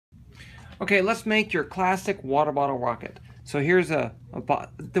Okay, let's make your classic water bottle rocket. So here's the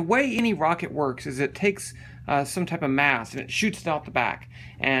way any rocket works is it takes some type of mass and it shoots it out the back.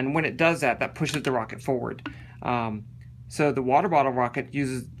 And when it does that, that pushes the rocket forward. So the water bottle rocket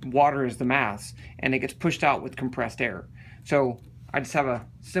uses water as the mass and it gets pushed out with compressed air. So I just have a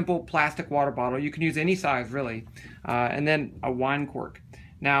simple plastic water bottle. You can use any size really. And then a wine cork.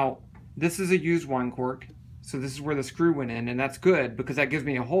 Now this is a used wine cork. So this is where the screw went in, and that's good because that gives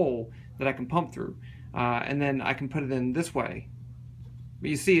me a hole that I can pump through. And then I can put it in this way.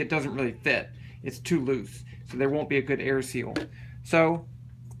 But you see it doesn't really fit. It's too loose. So there won't be a good air seal. So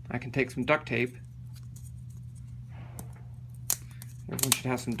I can take some duct tape. Everyone should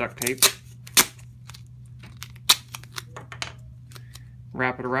have some duct tape.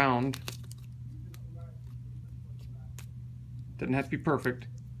 Wrap it around. Doesn't have to be perfect.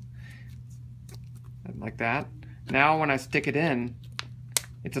 Like that. Now when I stick it in,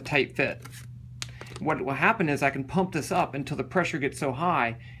 it's a tight fit. What will happen is I can pump this up until the pressure gets so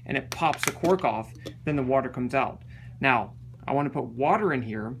high and it pops the cork off, then the water comes out. Now I want to put water in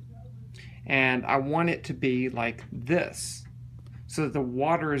here and I want it to be like this so that the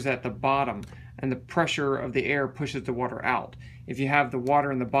water is at the bottom and the pressure of the air pushes the water out. If you have the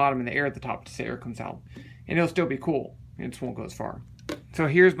water in the bottom and the air at the top, the air comes out. And it'll still be cool. It just won't go as far. So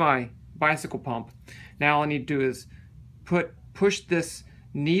here's my bicycle pump. Now all I need to do is push this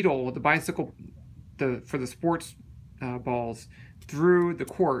needle, the bicycle, for the sports balls, through the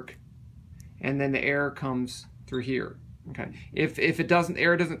cork, and then the air comes through here. Okay. If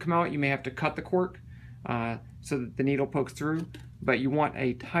air doesn't come out, you may have to cut the cork so that the needle pokes through. But you want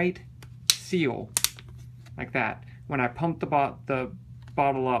a tight seal like that. When I pump the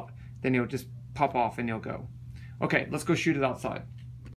bottle up, then it'll just pop off and it'll go. Okay, let's go shoot it outside.